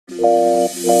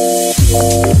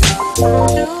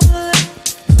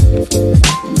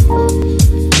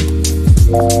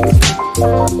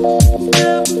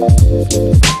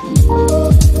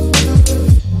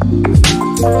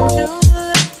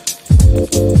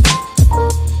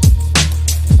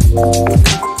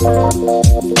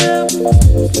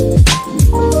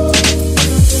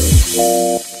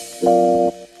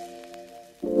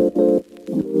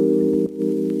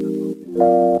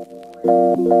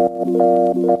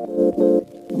Good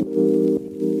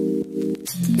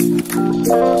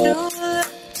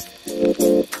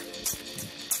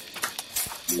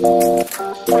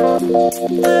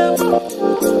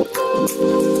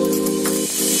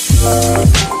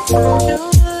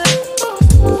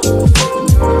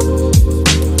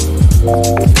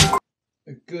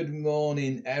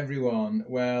morning, everyone.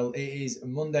 Well, it is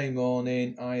Monday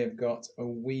morning. I have got a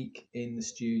week in the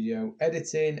studio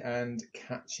editing and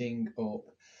catching up.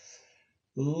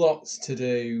 Lots to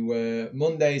do.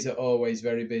 Mondays are always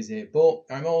very busy, but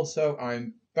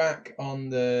I'm back on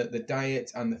the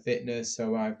diet and the fitness.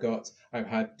 So I've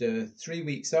had 3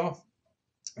 weeks off,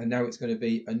 and now it's going to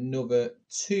be another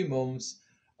 2 months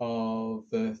of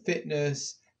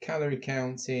fitness, calorie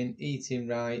counting, eating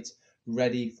right,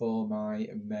 ready for my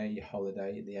May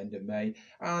holiday at the end of May,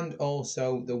 and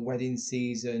also the wedding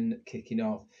season kicking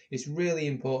off. It's really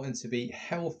important to be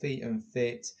healthy and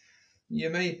fit. You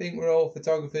may think we're all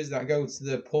photographers that go to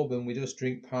the pub and we just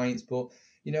drink pints, but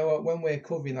you know what? When we're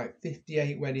covering like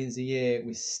 58 weddings a year,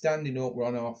 we're standing up, we're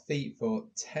on our feet for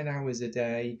 10 hours a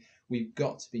day. We've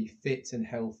got to be fit and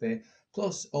healthy,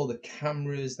 plus all the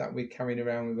cameras that we're carrying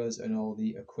around with us and all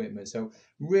the equipment. So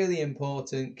really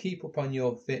important, keep up on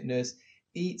your fitness,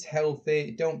 eat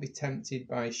healthy, don't be tempted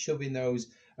by shoving those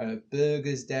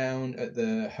burgers down at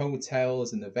the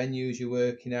hotels and the venues you're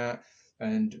working at,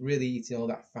 and really eating all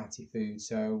that fatty food.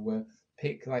 So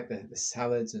pick like the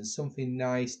salads and something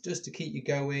nice just to keep you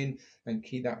going and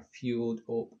keep that fueled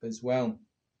up as well.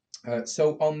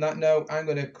 So on that note, I'm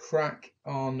going to crack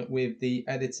on with the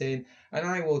editing, and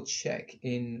I will check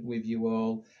in with you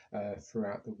all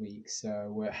throughout the week.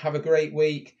 So have a great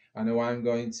week. I know I'm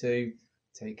going to.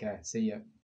 Take care. See ya.